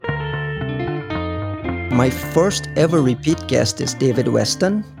My first ever repeat guest is David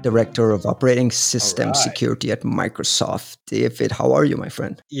Weston, Director of Operating System All right. Security at Microsoft. David, how are you, my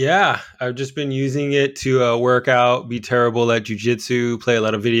friend? Yeah, I've just been using it to work out, be terrible at jujitsu, play a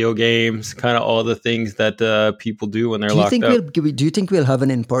lot of video games, kind of all the things that people do when they're Do you locked think up. do you think we'll have an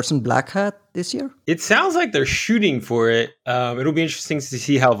in-person Black Hat this year? It sounds like they're shooting for it. It'll be interesting to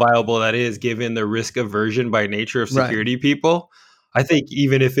see how viable that is, given the risk aversion by nature of Right. security people. I think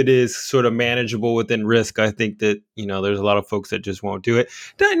even if it is sort of manageable within risk, I think that, there's a lot of folks that just won't do it.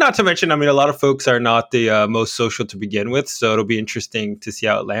 Not to mention, a lot of folks are not the most social to begin with, so it'll be interesting to see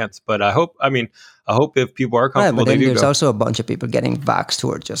how it lands. But I hope if people are Right, comfortable, but then they do there's go. also a bunch of people getting vaxxed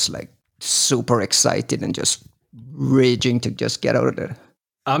who are just like super excited and just raging to just get out of there.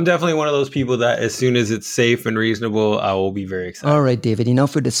 I'm definitely one of those people that as soon as it's safe and reasonable, I will be very excited. All right, David,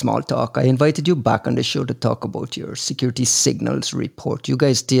 enough with the small talk. I invited you back on the show to talk about your security signals report. You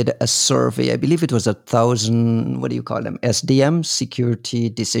guys did a survey. I believe it was 1,000, what do you call them? SDM, security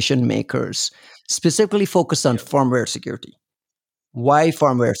decision makers, specifically focused on firmware security. Why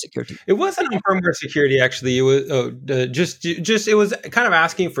firmware security? It wasn't on firmware security, actually. It was just it was kind of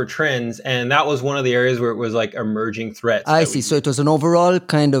asking for trends, and that was one of the areas where it was like emerging threats. I see. So it was an overall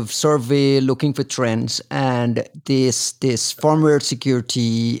kind of survey looking for trends, and this firmware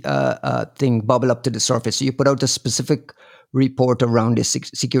security thing bubbled up to the surface. So you put out a specific report around the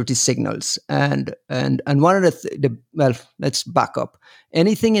security signals, and one of well, let's back up.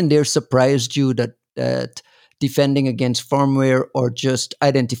 Anything in there surprised you that defending against firmware, or just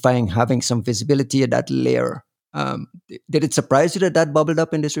identifying having some visibility at that layer? Did it surprise you that bubbled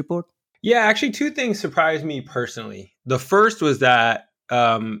up in this report? Yeah, actually, two things surprised me personally. The first was that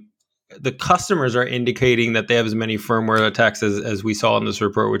the customers are indicating that they have as many firmware attacks as we saw in this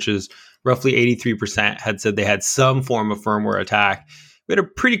report, which is roughly 83% had said they had some form of firmware attack. We had a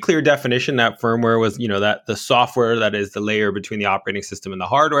pretty clear definition that firmware was, that the software that is the layer between the operating system and the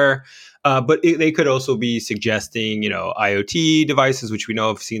hardware. But they could also be suggesting, IoT devices, which we know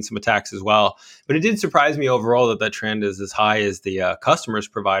have seen some attacks as well. But it did surprise me overall that trend is as high as the customers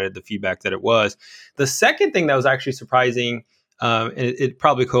provided the feedback that it was. The second thing that was actually surprising, and it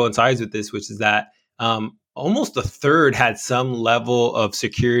probably coincides with this, which is that almost a third had some level of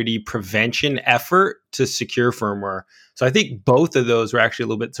security prevention effort to secure firmware. So I think both of those were actually a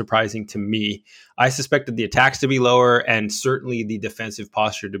little bit surprising to me. I suspected the attacks to be lower and certainly the defensive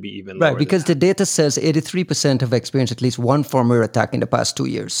posture to be even lower. Right, because the data says 83% have experienced at least one firmware attack in the past 2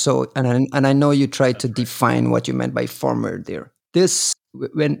 years. So, and I know you tried to define what you meant by firmware there. This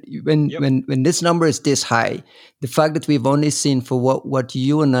when this number is this high, the fact that we've only seen, for what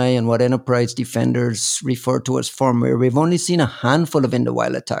you and I and what enterprise defenders refer to as firmware, we've only seen a handful of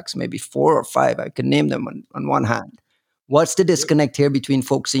in-the-wild attacks, maybe 4 or 5. I can name them on one hand. What's the disconnect here between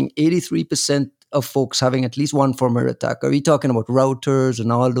folks seeing 83% of folks having at least one firmware attack? Are we talking about routers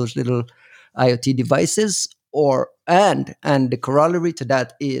and all those little IoT devices? And the corollary to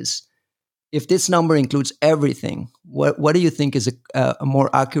that is, if this number includes everything, what do you think is a more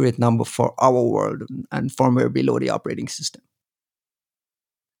accurate number for our world and firmware below the operating system?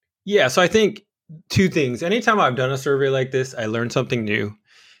 Yeah, so I think two things. Anytime I've done a survey like this, I learn something new.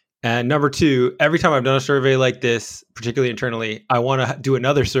 And number two, every time I've done a survey like this, particularly internally, I want to do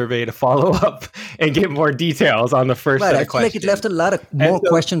another survey to follow up and get more details on the first set of questions. I feel like it left a lot of more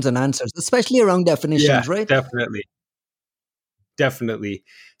questions and answers, especially around definitions, right? Definitely.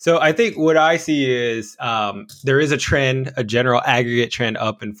 So I think what I see is there is a trend, a general aggregate trend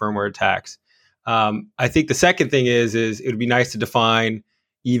up in firmware attacks. I think the second thing is it would be nice to define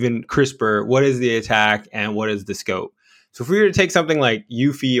even crisper, what is the attack and what is the scope? So if we were to take something like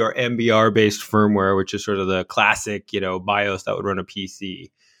UEFI or MBR based firmware, which is sort of the classic, BIOS that would run a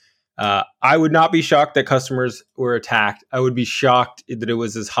PC, I would not be shocked that customers were attacked. I would be shocked that it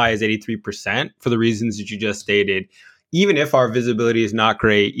was as high as 83% for the reasons that you just stated. Even if our visibility is not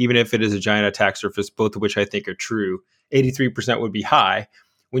great, even if it is a giant attack surface, both of which I think are true, 83% would be high.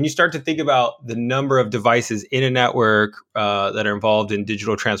 When you start to think about the number of devices in a network that are involved in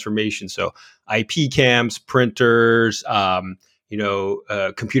digital transformation, so IP cams, printers,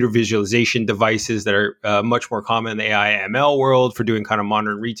 computer visualization devices that are much more common in the AI ML world for doing kind of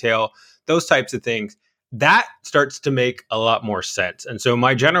modern retail, those types of things, that starts to make a lot more sense. And so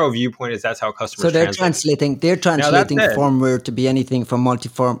my general viewpoint is that's how customers. So they're translating firmware to be anything from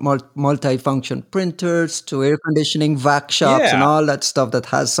multi-function printers to air conditioning, vac shops, and all that stuff that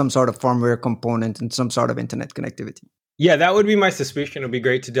has some sort of firmware component and some sort of internet connectivity. Yeah, that would be my suspicion. It'd be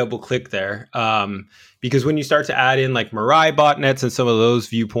great to double click there. Because when you start to add in like Mirai botnets and some of those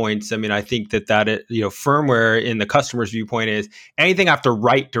viewpoints, I think that firmware in the customer's viewpoint is anything I have to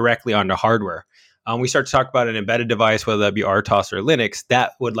write directly onto hardware. We start to talk about an embedded device, whether that be RTOS or Linux,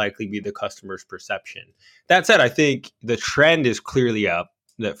 that would likely be the customer's perception. That said, I think the trend is clearly up.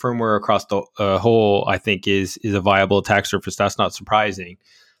 That firmware across the whole, I think, is a viable attack surface. That's not surprising.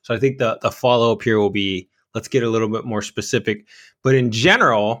 So I think the follow up here will be, let's get a little bit more specific. But in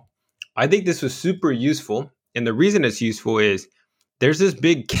general, I think this was super useful. And the reason it's useful is there's this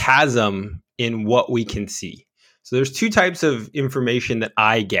big chasm in what we can see. So there's two types of information that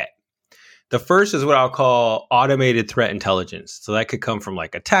I get. The first is what I'll call automated threat intelligence. So that could come from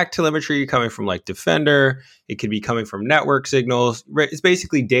like attack telemetry, coming from like Defender. It could be coming from network signals. It's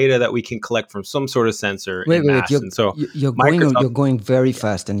basically data that we can collect from some sort of sensor. Wait, and so you're going very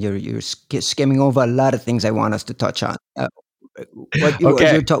fast, and you're skimming over a lot of things I want us to touch on.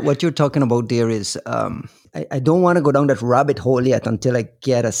 What you're talking about there is I don't want to go down that rabbit hole yet until I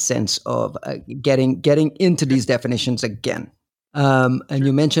get a sense of getting into these definitions again. And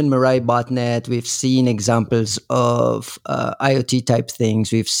you mentioned Mirai botnet. We've seen examples of IoT type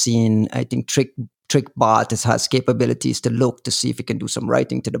things. We've seen, I think, TrickBot has capabilities to look to see if it can do some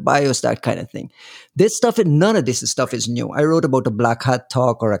writing to the BIOS, that kind of thing. None of this stuff is new. I wrote about a Black Hat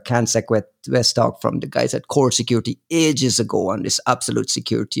talk or a CanSec West talk from the guys at Core Security ages ago on this absolute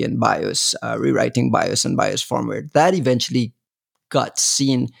security and BIOS, rewriting BIOS and BIOS firmware. That eventually got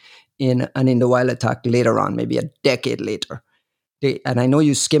seen in an in-the-wild attack later on, maybe a decade later. And I know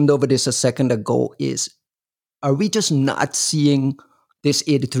you skimmed over this a second ago, are we just not seeing this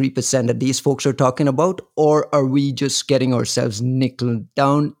 83% that these folks are talking about, or are we just getting ourselves nickeled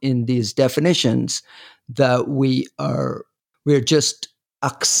down in these definitions that we're just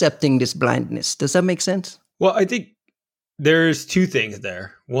accepting this blindness? Does that make sense? Well, I think there's two things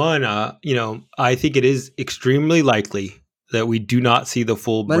there. One, I think it is extremely likely that we do not see the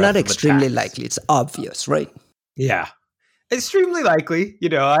full breadth of attacks. Well, not extremely likely. It's obvious, right? Yeah. Extremely likely.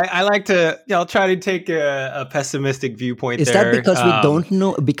 I like to, I'll try to take a pessimistic viewpoint there. Is that because we don't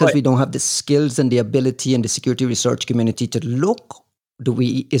know, because we don't have the skills and the ability and the security research community to look?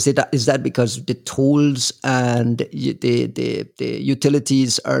 Is that because the tools and the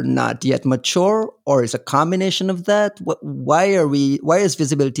utilities are not yet mature, or is a combination of that? Why is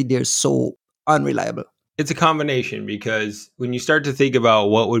visibility there so unreliable? It's a combination, because when you start to think about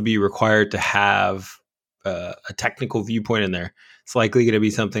what would be required to have a technical viewpoint in there, it's likely going to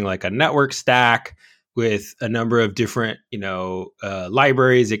be something like a network stack with a number of different,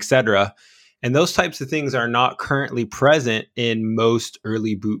 libraries, etc. And those types of things are not currently present in most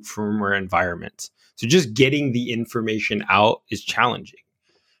early boot firmware environments. So just getting the information out is challenging.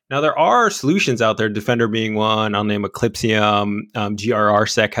 Now, there are solutions out there, Defender being one. I'll name Eclipsium.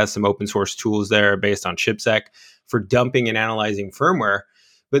 GRRSec has some open source tools there based on ChipSec for dumping and analyzing firmware.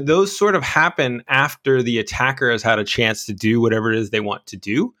 But those sort of happen after the attacker has had a chance to do whatever it is they want to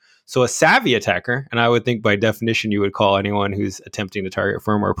do. So a savvy attacker, and I would think by definition you would call anyone who's attempting to target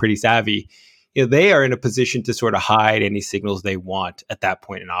firmware pretty savvy, they are in a position to sort of hide any signals they want at that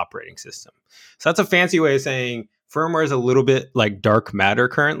point in operating system. So that's a fancy way of saying firmware is a little bit like dark matter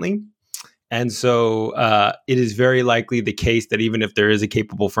currently. And so it is very likely the case that even if there is a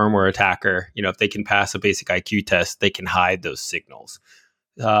capable firmware attacker, if they can pass a basic IQ test, they can hide those signals.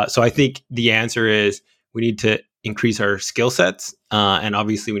 So I think the answer is we need to increase our skill sets, and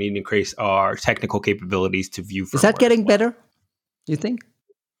obviously we need to increase our technical capabilities to view firmware. Is that getting better, you think?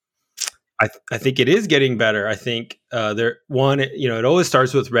 I think it is getting better. I think it always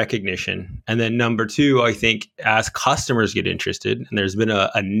starts with recognition. And then number two, I think as customers get interested, and there's been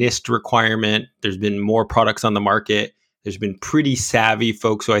a NIST requirement, there's been more products on the market, there's been pretty savvy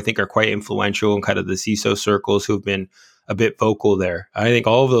folks who I think are quite influential in kind of the CISO circles who have been a bit vocal there. I think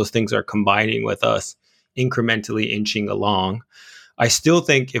all of those things are combining with us incrementally inching along. I still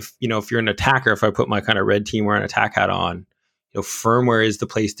think if you're an attacker, if I put my kind of red team wearing attack hat on, firmware is the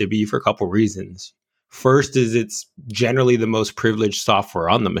place to be for a couple of reasons. First is it's generally the most privileged software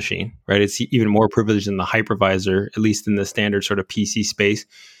on the machine, right? It's even more privileged than the hypervisor, at least in the standard sort of PC space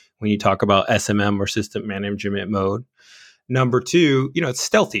when you talk about SMM or system management mode. Number two, it's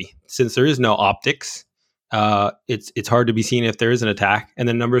stealthy. Since there is no optics, it's hard to be seen if there is an attack. And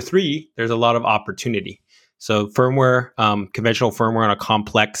then number three, there's a lot of opportunity. So firmware, conventional firmware on a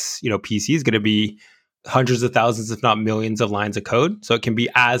complex, PC is going to be hundreds of thousands, if not millions of lines of code. So it can be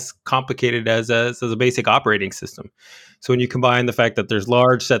as complicated as a basic operating system. So when you combine the fact that there's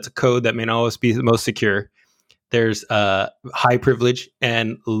large sets of code that may not always be the most secure, there's high privilege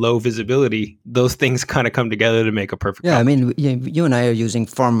and low visibility. Those things kind of come together to make a perfect Yeah, I combination. mean, you and I are using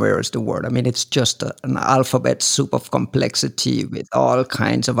firmware as the word. I mean, it's just an alphabet soup of complexity with all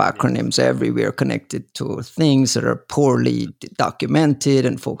kinds of acronyms everywhere connected to things that are poorly documented,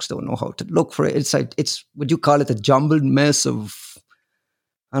 and folks don't know how to look for it. It's like, would you call it a jumbled mess of,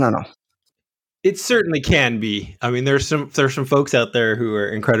 I don't know. It certainly can be. I mean, there's some folks out there who are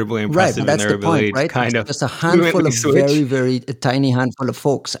incredibly Right, but impressive in that's their the point, ability to right? It's kind of just a handful fluently of very, switch. very a tiny handful of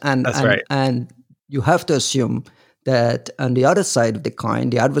folks, and That's right. you have to assume that on the other side of the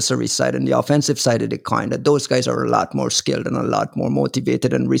coin, the adversary side and the offensive side of the coin, that those guys are a lot more skilled and a lot more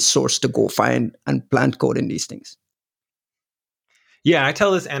motivated and resourced to go find and plant code in these things. Yeah, I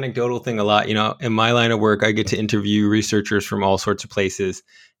tell this anecdotal thing a lot. You know, in my line of work, I get to interview researchers from all sorts of places,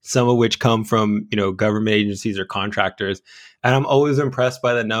 some of which come from, you know, government agencies or contractors. And I'm always impressed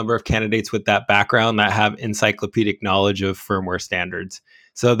by the number of candidates with that background that have encyclopedic knowledge of firmware standards.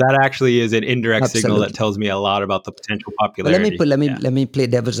 So that actually is an indirect signal that Absolutely. tells me a lot about the potential Well, popularity. Yeah. let me play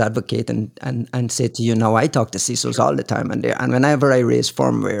devil's advocate and say to you now, I talk to CISOs Sure. all the time, and whenever I raise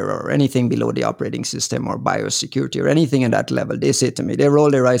firmware or anything below the operating system or biosecurity or anything at that level, they say to me, they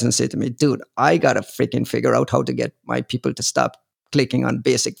roll their eyes and say to me, dude, I gotta freaking figure out how to get my people to stop clicking on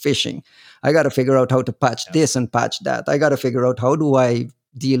basic phishing. I gotta figure out how to patch Yeah. this and patch that. I gotta figure out how do I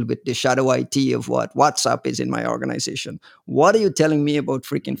deal with the shadow IT of what WhatsApp is in my organization. What are you telling me about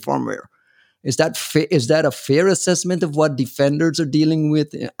freaking firmware? Is that a fair assessment of what defenders are dealing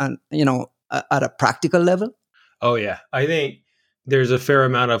with, and at a practical level? Oh yeah, I think there's a fair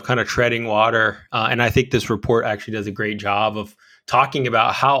amount of kind of treading water, and I think this report actually does a great job of talking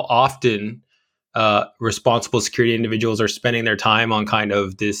about how often responsible security individuals are spending their time on kind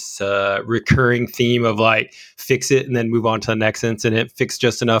of this recurring theme of like fix it and then move on to the next incident, fix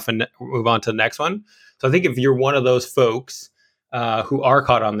just enough and move on to the next one. So I think if you're one of those folks who are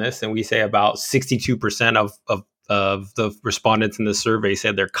caught on this, and we say about 62% of the respondents in the survey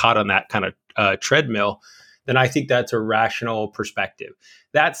said they're caught on that kind of treadmill, then I think that's a rational perspective.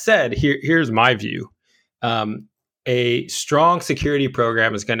 That said, here's my view. A strong security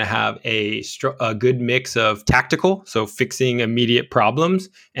program is going to have a good mix of tactical, so fixing immediate problems,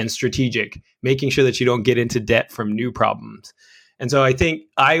 and strategic, making sure that you don't get into debt from new problems. And so I think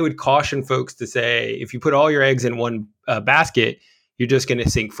I would caution folks to say, if you put all your eggs in one basket, you're just going to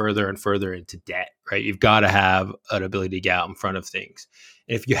sink further and further into debt, right? You've got to have an ability to get out in front of things.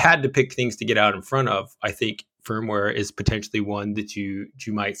 And if you had to pick things to get out in front of, I think firmware is potentially one that you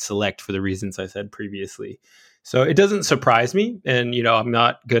might select for the reasons I said previously. So it doesn't surprise me. And, you know, I'm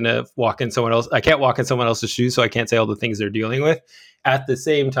not going to walk in someone else. I can't walk in someone else's shoes, so I can't say all the things they're dealing with. At the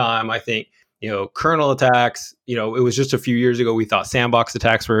same time, I think, you know, kernel attacks, you know, it was just a few years ago, we thought sandbox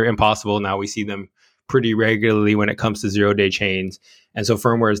attacks were impossible. Now we see them pretty regularly when it comes to 0-day chains. And so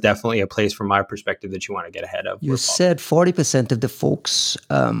firmware is definitely a place from my perspective that you want to get ahead of. You said 40% of the folks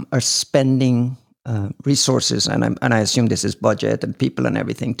are spending resources, and I assume this is budget and people and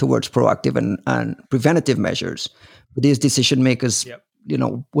everything, towards proactive and preventative measures. But these decision makers, Yep.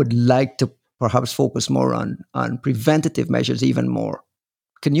 would like to perhaps focus more on preventative measures even more.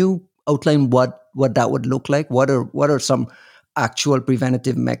 Can you outline what that would look like? What are some actual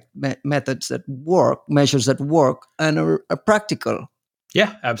preventative methods that work, measures that work, and are practical?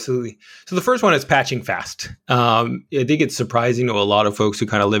 Yeah, absolutely. So the first one is patching fast. I think it's surprising to a lot of folks who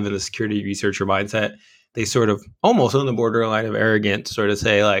kind of live in the security researcher mindset. They sort of almost on the borderline of arrogant to sort of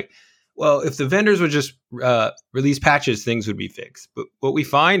say like, well, if the vendors would just release patches, things would be fixed. But what we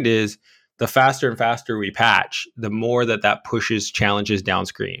find is the faster and faster we patch, the more that pushes challenges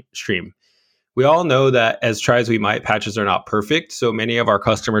downstream. We all know that as try as we might, patches are not perfect. So many of our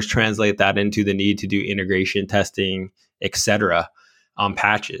customers translate that into the need to do integration testing, etc., on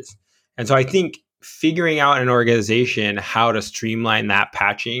patches. And so I think figuring out in an organization how to streamline that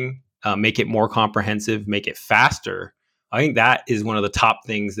patching, make it more comprehensive, make it faster, I think that is one of the top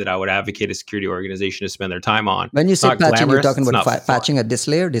things that I would advocate a security organization to spend their time on. When you It's say not patching, you're glamorous. talking It's about not fun. patching at this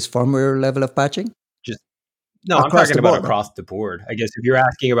layer, this firmware level of patching? Just no, I'm Across talking the about board. across the board. I guess if you're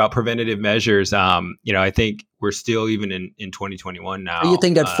asking about preventative measures, I think we're still even in 2021 now. So you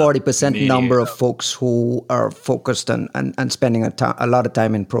think that 40% many number of folks who are focused and spending a lot of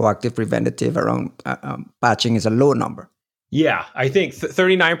time in proactive preventative around patching is a low number? Yeah, I think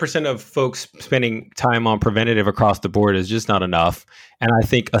 39% of folks spending time on preventative across the board is just not enough. And I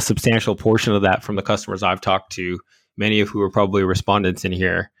think a substantial portion of that from the customers I've talked to, many of who are probably respondents in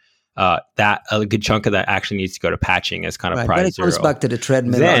here, that a good chunk of that actually needs to go to patching as kind of Right, prize but it comes zero. back to the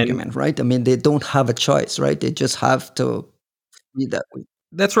treadmill Then, argument, right? I mean, they don't have a choice, right? They just have to be that way.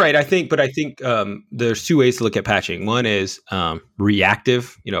 That's right. I think there's two ways to look at patching. One is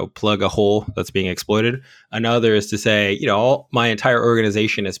reactive, plug a hole that's being exploited. Another is to say, my entire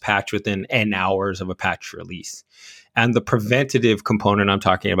organization is patched within N hours of a patch release. And the preventative component I'm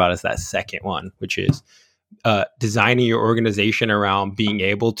talking about is that second one, which is designing your organization around being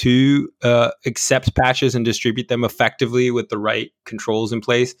able to accept patches and distribute them effectively with the right controls in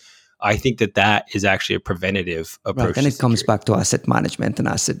place. I think that is actually a preventative approach. Right. And it comes back to asset management and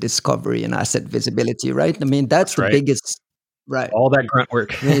asset discovery and asset visibility, right? I mean, that's the biggest, right? All that grunt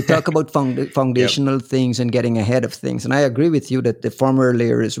work. When you talk about foundational things and getting ahead of things. And I agree with you that the firmware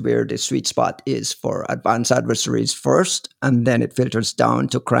layer is where the sweet spot is for advanced adversaries first, and then it filters down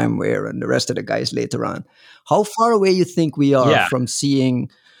to crimeware and the rest of the guys later on. How far away you think we are from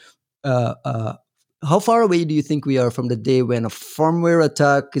seeing how far away do you think we are from the day when a firmware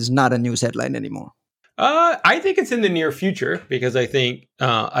attack is not a news headline anymore? I think it's in the near future, because I think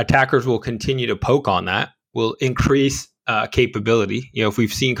attackers will continue to poke on that, will increase capability. If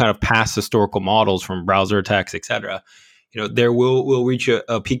we've seen kind of past historical models from browser attacks, et cetera, there will reach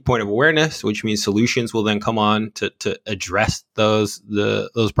a peak point of awareness, which means solutions will then come on to address those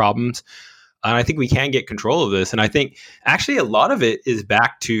problems. And I think we can get control of this. And I think actually a lot of it is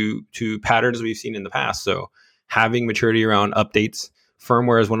back to patterns we've seen in the past. So having maturity around updates.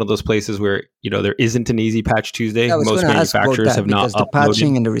 Firmware is one of those places where, there isn't an easy patch Tuesday. Most manufacturers have not uploaded. The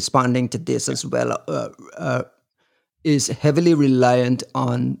patching and the responding to this as well is heavily reliant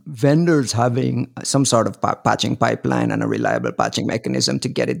on vendors having some sort of patching pipeline and a reliable patching mechanism to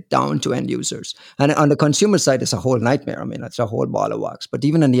get it down to end users. And on the consumer side, it's a whole nightmare. I mean, it's a whole ball of wax. But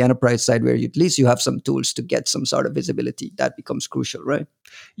even on the enterprise side, where at least you have some tools to get some sort of visibility, that becomes crucial, right?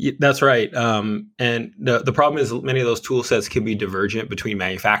 Yeah, that's right. And the problem is many of those tool sets can be divergent between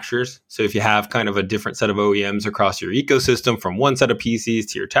manufacturers. So if you have kind of a different set of OEMs across your ecosystem, from one set of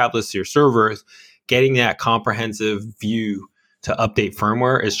PCs to your tablets to your servers, getting that comprehensive view to update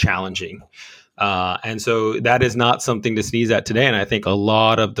firmware is challenging. And so that is not something to sneeze at today. And I think a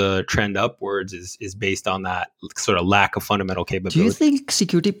lot of the trend upwards is based on that sort of lack of fundamental capability. Do you think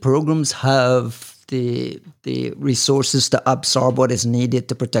security programs have the resources to absorb what is needed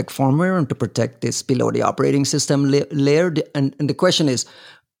to protect firmware and to protect this below the operating system layer? And the question is,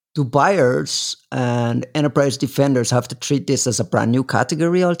 do buyers and enterprise defenders have to treat this as a brand new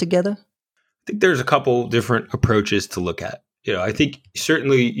category altogether? I think there's a couple different approaches to look at. I think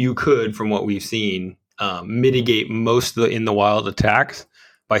certainly you could, from what we've seen, mitigate most of the in the wild attacks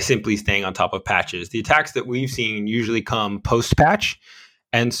by simply staying on top of patches. The attacks that we've seen usually come post-patch,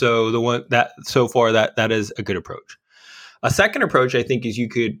 and so that is a good approach. A second approach, I think, is you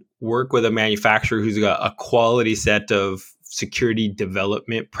could work with a manufacturer who's got a quality set of security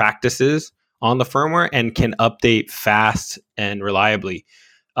development practices on the firmware and can update fast and reliably.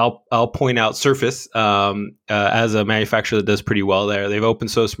 I'll point out Surface as a manufacturer that does pretty well there. They've open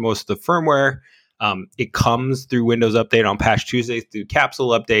sourced most of the firmware. It comes through Windows Update on Patch Tuesdays, through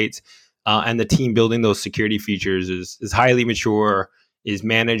capsule updates, and the team building those security features is highly mature, is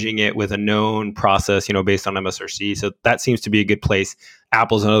managing it with a known process, based on MSRC. So that seems to be a good place.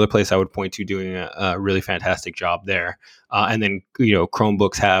 Apple's another place I would point to, doing a really fantastic job there. And then,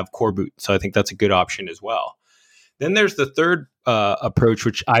 Chromebooks have Core Boot. So I think that's a good option as well. Then there's the third approach,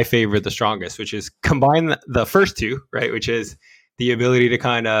 which I favor the strongest, which is combine the first two, right? Which is the ability to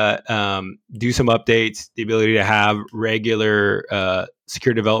kind of do some updates, the ability to have regular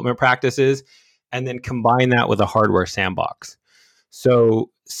secure development practices, and then combine that with a hardware sandbox. So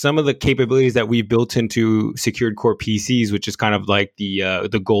some of the capabilities that we've built into Secured Core PCs, which is kind of like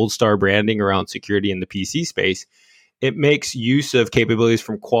the gold star branding around security in the PC space, it makes use of capabilities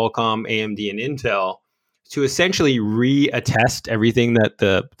from Qualcomm, AMD, and Intel to essentially reattest everything that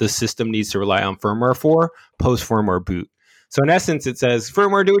the system needs to rely on firmware for post-firmware boot. So in essence, it says,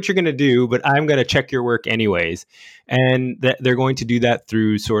 firmware, do what you're going to do, but I'm going to check your work anyways. And they're going to do that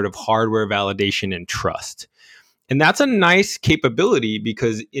through sort of hardware validation and trust. And that's a nice capability,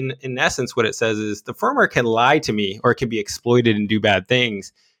 because in essence, what it says is the firmware can lie to me, or it can be exploited and do bad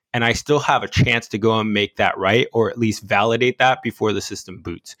things, and I still have a chance to go and make that right, or at least validate that before the system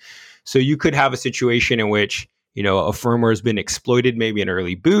boots. So you could have a situation in which, a firmware has been exploited, maybe an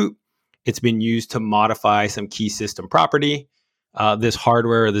early boot. It's been used to modify some key system property. This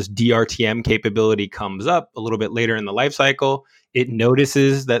hardware, this DRTM capability comes up a little bit later in the life cycle. It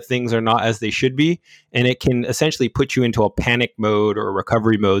notices that things are not as they should be, and it can essentially put you into a panic mode or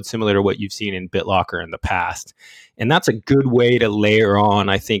recovery mode, similar to what you've seen in BitLocker in the past. And that's a good way to layer on,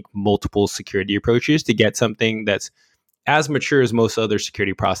 I think, multiple security approaches to get something that's as mature as most other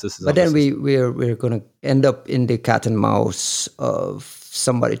security processes. But then we're going to end up in the cat and mouse of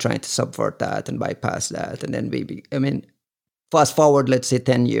somebody trying to subvert that and bypass that, and then maybe, I mean, fast forward, let's say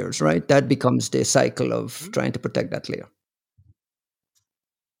 10 years, right? That becomes the cycle of trying to protect that layer.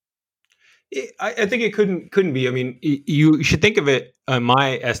 I think it couldn't be. I mean, you should think of it, in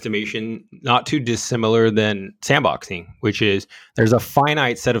my estimation, not too dissimilar than sandboxing, which is there's a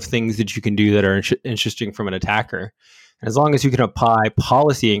finite set of things that you can do that are interesting from an attacker. And as long as you can apply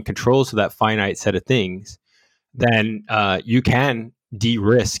policy and controls to that finite set of things, then you can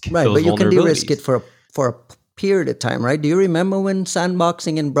de-risk Right, those but you can de-risk vulnerabilities. it for a period of time, right? Do you remember when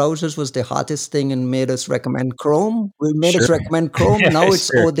sandboxing in browsers was the hottest thing and made us recommend Chrome? We made us Sure. recommend Chrome, and now it's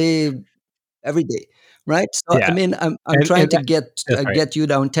Sure. OD every day, right? So I Yeah. mean, I'm trying And to that's right. get you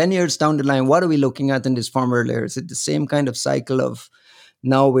down 10 years down the line. What are we looking at in this firmware layer? Is it the same kind of cycle of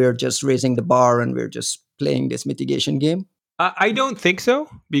now we're just raising the bar and we're just playing this mitigation game? I don't think so,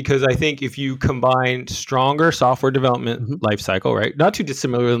 because I think if you combine stronger software development lifecycle, right, not too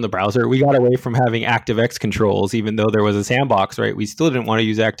dissimilar than the browser, we got away from having ActiveX controls, even though there was a sandbox, right? We still didn't want to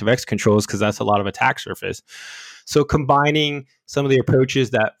use ActiveX controls because that's a lot of attack surface. So combining some of the approaches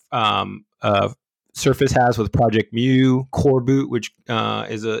that Surface has with Project Mu, Core Boot, which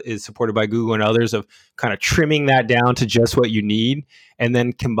is supported by Google and others, of kind of trimming that down to just what you need, and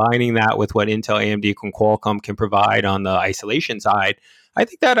then combining that with what Intel, AMD, and Qualcomm can provide on the isolation side, I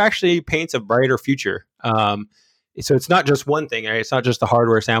think that actually paints a brighter future. So it's not just one thing, right? It's not just the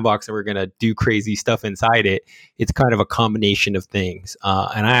hardware sandbox and we're going to do crazy stuff inside it. It's kind of a combination of things.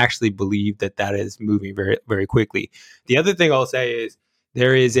 And I actually believe that that is moving very, very quickly. The other thing I'll say is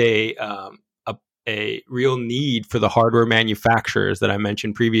there is a real need for the hardware manufacturers that I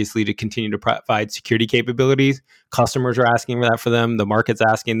mentioned previously to continue to provide security capabilities. Customers are asking for that for them. The market's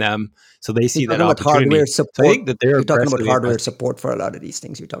asking them. So they see that opportunity. Hardware support. So I think that they're talking about hardware investing. support for a lot of these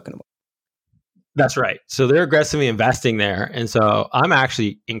things you're talking about. That's right. So they're aggressively investing there. And so I'm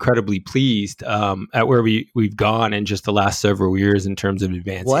actually incredibly pleased at where we've gone in just the last several years in terms of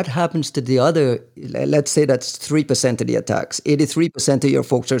advancing. What happens to the other, let's say that's 3% of the attacks. 83% of your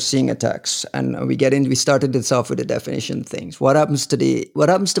folks are seeing attacks. And we started this off with the definition things. What happens to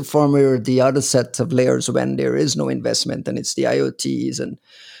firmware, the other set of layers when there is no investment and it's the IoTs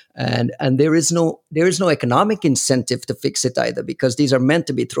and there is no economic incentive to fix it either, because these are meant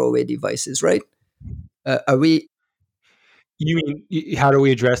to be throwaway devices, right? You mean, how do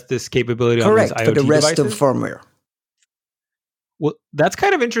we address this capability correct, on these IoT for the rest devices? of firmware? Well, that's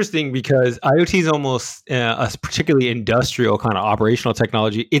kind of interesting because IoT is almost a particularly industrial kind of operational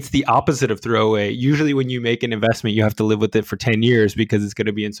technology. It's the opposite of throwaway. Usually when you make an investment, you have to live with it for 10 years because it's going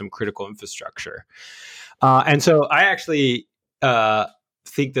to be in some critical infrastructure. And so I actually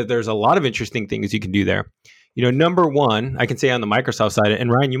think that there's a lot of interesting things you can do there. Number one, I can say on the Microsoft side,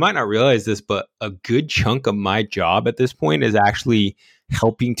 and Ryan, you might not realize this, but a good chunk of my job at this point is actually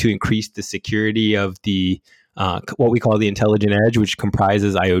helping to increase the security of the what we call the intelligent edge, which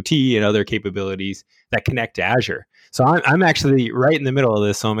comprises IoT and other capabilities that connect to Azure. So I'm actually right in the middle of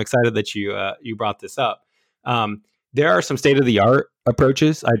this. So I'm excited that you brought this up. There are some state-of-the-art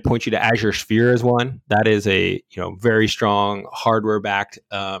approaches. I'd point you to Azure Sphere as one. That is a very strong hardware-backed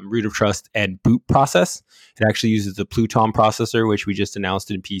root of trust and boot process. It actually uses the Pluton processor, which we just announced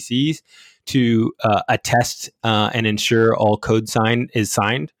in PCs, to attest and ensure all code is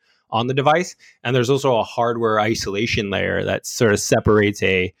signed on the device. And there's also a hardware isolation layer that sort of separates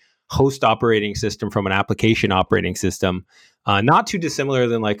a host operating system from an application operating system. Not too dissimilar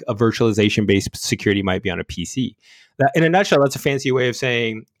than like a virtualization-based security might be on a PC. That, in a nutshell, that's a fancy way of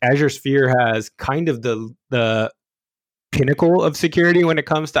saying Azure Sphere has kind of the pinnacle of security when it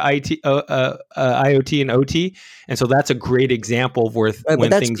comes to IoT and OT, and so that's a great example of when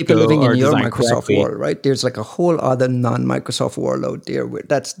things go living are in your designed Microsoft correctly. world, right? There's like a whole other non-Microsoft world out there where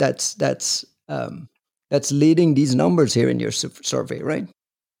that's leading these numbers here in your survey, right?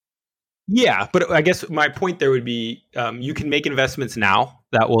 Yeah, but I guess my point there would be you can make investments now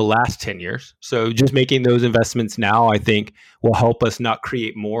that will last 10 years. So just making those investments now, I think, will help us not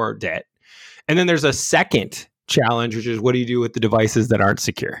create more debt. And then there's a second challenge, which is what do you do with the devices that aren't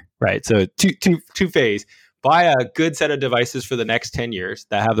secure, right? So two phase. Buy a good set of devices for the next 10 years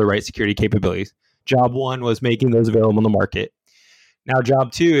that have the right security capabilities. Job one was making those available in the market. Now,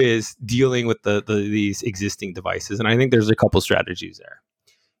 job two is dealing with these existing devices. And I think there's a couple strategies there.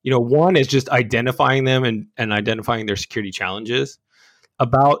 One is just identifying them and identifying their security challenges.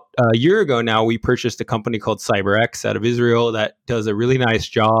 About a year ago now, we purchased a company called CyberX out of Israel that does a really nice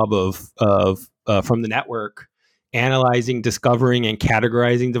job of from the network analyzing, discovering, and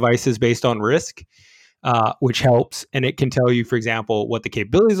categorizing devices based on risk, which helps. And it can tell you, for example, what the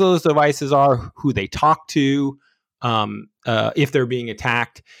capabilities of those devices are, who they talk to, if they're being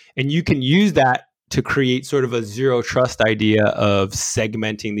attacked. And you can use that to create sort of a zero trust idea of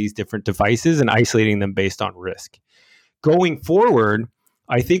segmenting these different devices and isolating them based on risk. Going forward,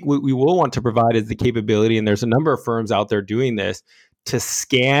 I think what we will want to provide is the capability, and there's a number of firms out there doing this, to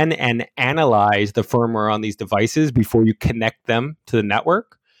scan and analyze the firmware on these devices before you connect them to the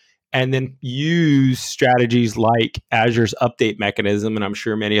network, and then use strategies like Azure's update mechanism, and I'm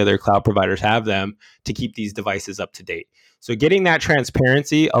sure many other cloud providers have them, to keep these devices up to date. So getting that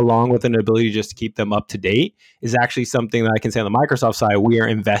transparency along with an ability just to keep them up to date is actually something that I can say on the Microsoft side, we are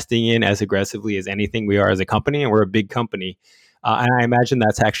investing in as aggressively as anything we are as a company, and we're a big company. And I imagine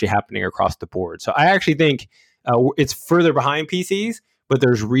that's actually happening across the board. So I actually think it's further behind PCs, but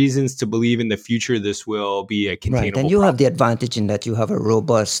there's reasons to believe in the future this will be a containable Right, and you have the advantage in that you have a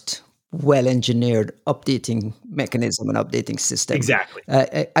robust, well-engineered updating mechanism and updating system. Exactly.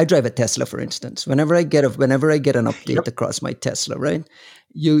 I drive a Tesla, for instance. Whenever I get an update across my Tesla, right,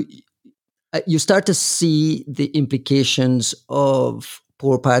 you start to see the implications of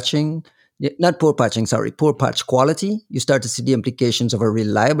poor patch quality. You start to see the implications of a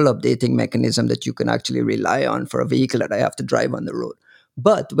reliable updating mechanism that you can actually rely on for a vehicle that I have to drive on the road.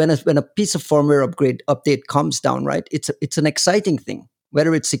 But when a piece of firmware update comes down, right, it's an exciting thing.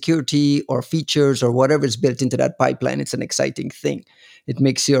 Whether it's security or features or whatever is built into that pipeline, it's an exciting thing. It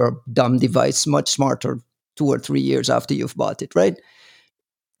makes your dumb device much smarter 2 or 3 years after you've bought it, right?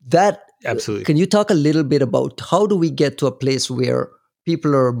 That absolutely. Can you talk a little bit about how do we get to a place where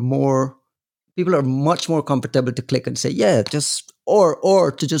people are much more comfortable to click and say, yeah,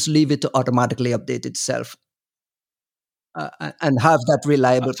 or to just leave it to automatically update itself and have that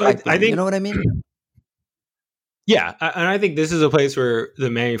reliable pipeline? I think, you know what I mean? Yeah, and I think this is a place where the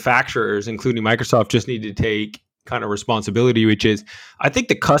manufacturers, including Microsoft, just need to take kind of responsibility, which is, I think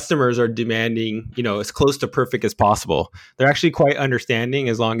the customers are demanding, as close to perfect as possible. They're actually quite understanding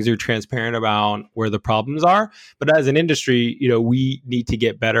as long as you're transparent about where the problems are. But as an industry, we need to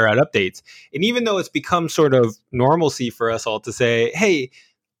get better at updates. And even though it's become sort of normalcy for us all to say, hey,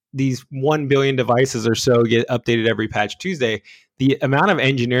 these 1 billion devices or so get updated every Patch Tuesday, the amount of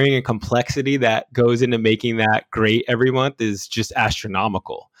engineering and complexity that goes into making that great every month is just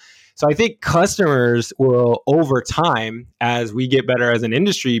astronomical. So I think customers will, over time, as we get better as an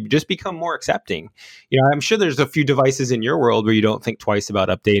industry, just become more accepting. I'm sure there's a few devices in your world where you don't think twice about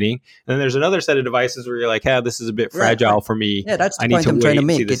updating. And then there's another set of devices where you're like, hey, this is a bit fragile for me. Yeah, that's the point I'm trying to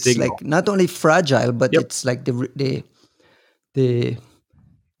make. It's signal. Like not only fragile, but it's like the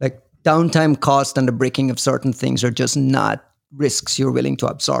like downtime cost and the breaking of certain things are just not risks you're willing to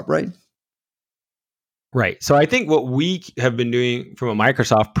absorb, right? Right. So I think what we have been doing from a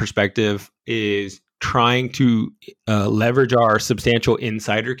Microsoft perspective is trying to leverage our substantial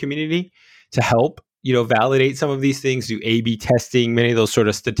insider community to help, validate some of these things, do A/B testing, many of those sort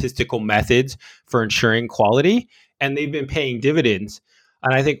of statistical methods for ensuring quality, and they've been paying dividends.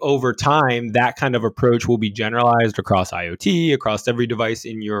 And I think over time, that kind of approach will be generalized across IoT, across every device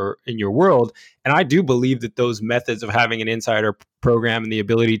in your world. And I do believe that those methods of having an insider program and the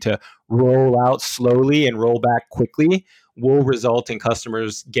ability to roll out slowly and roll back quickly will result in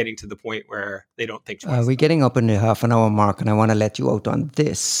customers getting to the point where they don't think twice. We're getting up in the half an hour mark, and I want to let you out on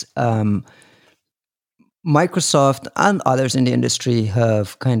this. Microsoft and others in the industry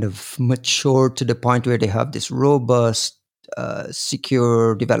have kind of matured to the point where they have this robust,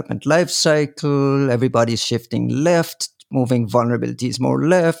 secure development lifecycle. Everybody's shifting left, moving vulnerabilities more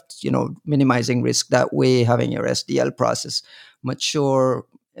left, minimizing risk that way, having your SDL process mature,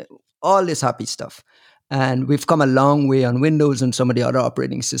 all this happy stuff. And we've come a long way on Windows and some of the other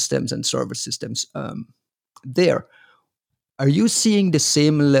operating systems and server systems there. Are you seeing the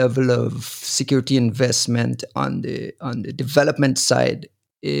same level of security investment on the development side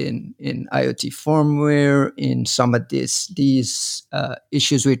in IoT firmware, in some of these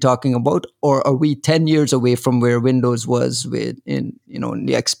issues we're talking about, or are we 10 years away from where Windows was in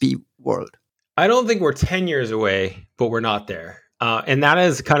the XP world? I don't think we're 10 years away, but we're not there. And that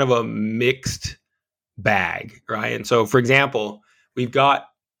is kind of a mixed bag, right? And so, for example, we've got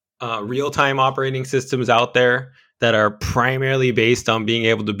real-time operating systems out there that are primarily based on being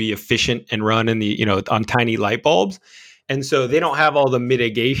able to be efficient and run in on tiny light bulbs. And so they don't have all the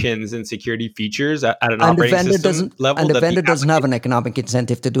mitigations and security features at an operating system level. And the vendor doesn't have an economic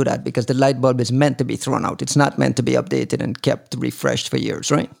incentive to do that because the light bulb is meant to be thrown out. It's not meant to be updated and kept refreshed for years,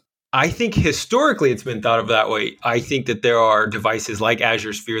 right? I think historically it's been thought of that way. I think that there are devices like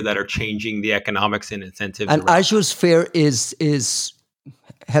Azure Sphere that are changing the economics and incentives. And Azure Sphere is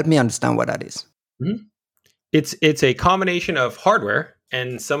help me understand what that is. Mm-hmm. It's a combination of hardware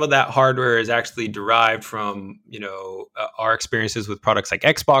and some of that hardware is actually derived from our experiences with products like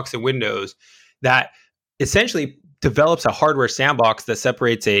Xbox and Windows, that essentially develops a hardware sandbox that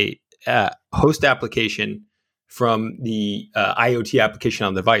separates a host application from the IoT application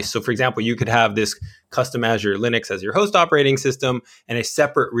on the device. So, for example, you could have this custom Azure Linux as your host operating system and a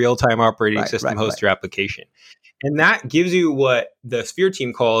separate real-time operating system host your application. And that gives you what the Sphere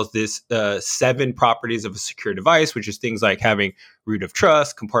team calls this 7 properties of a secure device, which is things like having root of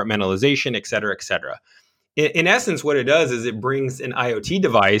trust, compartmentalization, et cetera, et cetera. In essence, what it does is it brings an IoT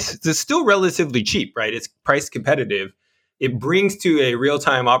device. It's still relatively cheap, right? It's price competitive. It brings to a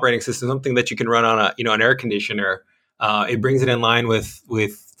real-time operating system something that you can run on an air conditioner. It brings it in line with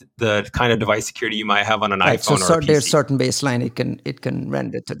the kind of device security you might have on an iPhone or a PC. There's certain baseline it can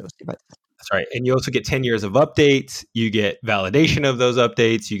render to those devices. That's right. And you also get 10 years of updates. You get validation of those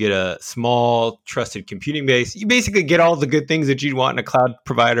updates. You get a small trusted computing base. You basically get all the good things that you'd want in a cloud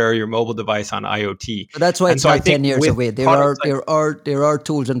provider or your mobile device on IoT. So that's why it's not 10 years away. There are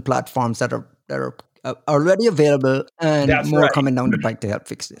tools and platforms that are already available and more coming down the pike to help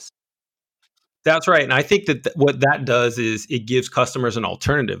fix this. That's right. And I think that what that does is it gives customers an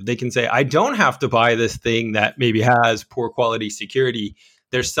alternative. They can say, I don't have to buy this thing that maybe has poor quality security.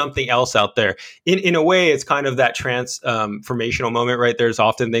 There's something else out there. In a way, it's kind of that transformational moment, right? There's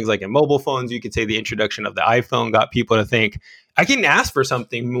often things like in mobile phones, you could say the introduction of the iPhone got people to think, I can ask for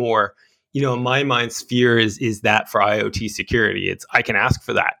something more. In my mind, Sphere is that for IoT security. It's I can ask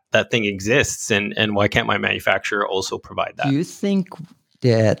for that. That thing exists, and why can't my manufacturer also provide that? Do you think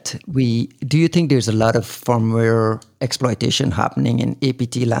there's a lot of firmware exploitation happening in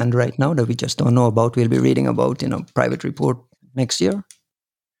APT land right now that we just don't know about? We'll be reading about in a private report next year.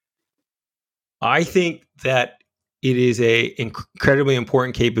 I think that it is a incredibly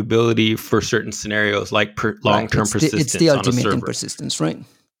important capability for certain scenarios, like long-term persistence. It's the ultimate in persistence, right?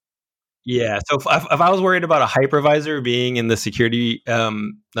 Yeah. So if I was worried about a hypervisor being in the security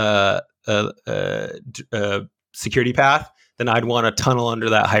security path, then I'd want to tunnel under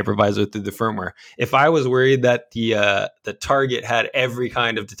that hypervisor through the firmware. If I was worried that the target had every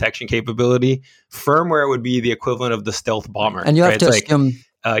kind of detection capability, firmware would be the equivalent of the stealth bomber. And you have to assume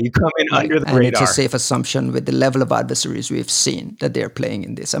you come in under the radar. And it's a safe assumption with the level of adversaries we've seen that they're playing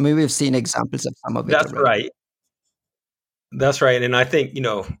in this. I mean, we've seen examples of some of it. That's right. That's right. And I think,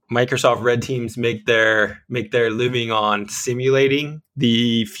 Microsoft red teams make their living on simulating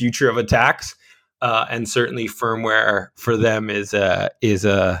the future of attacks. And certainly firmware for them is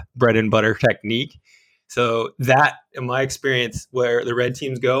a bread and butter technique. So that, in my experience, where the red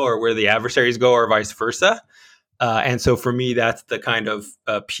teams go or where the adversaries go or vice versa. And so for me, that's the kind of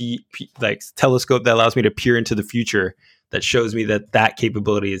telescope that allows me to peer into the future that shows me that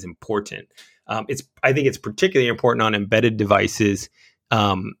capability is important. I think it's particularly important on embedded devices,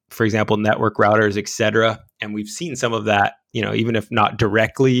 for example, network routers, et cetera. And we've seen some of that, even if not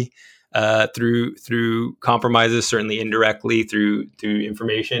directly through compromises, certainly indirectly through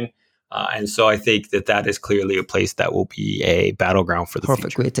information. And so I think that is clearly a place that will be a battleground for the future.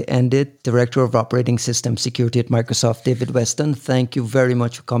 Perfect way to end it. Director of Operating System Security at Microsoft, David Weston, thank you very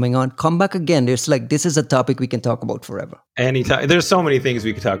much for coming on. Come back again. This is a topic we can talk about forever. Anytime. There's so many things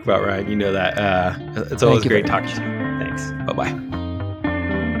we could talk about, Ryan. You know that. It's always great talking to you. Thanks. Bye-bye.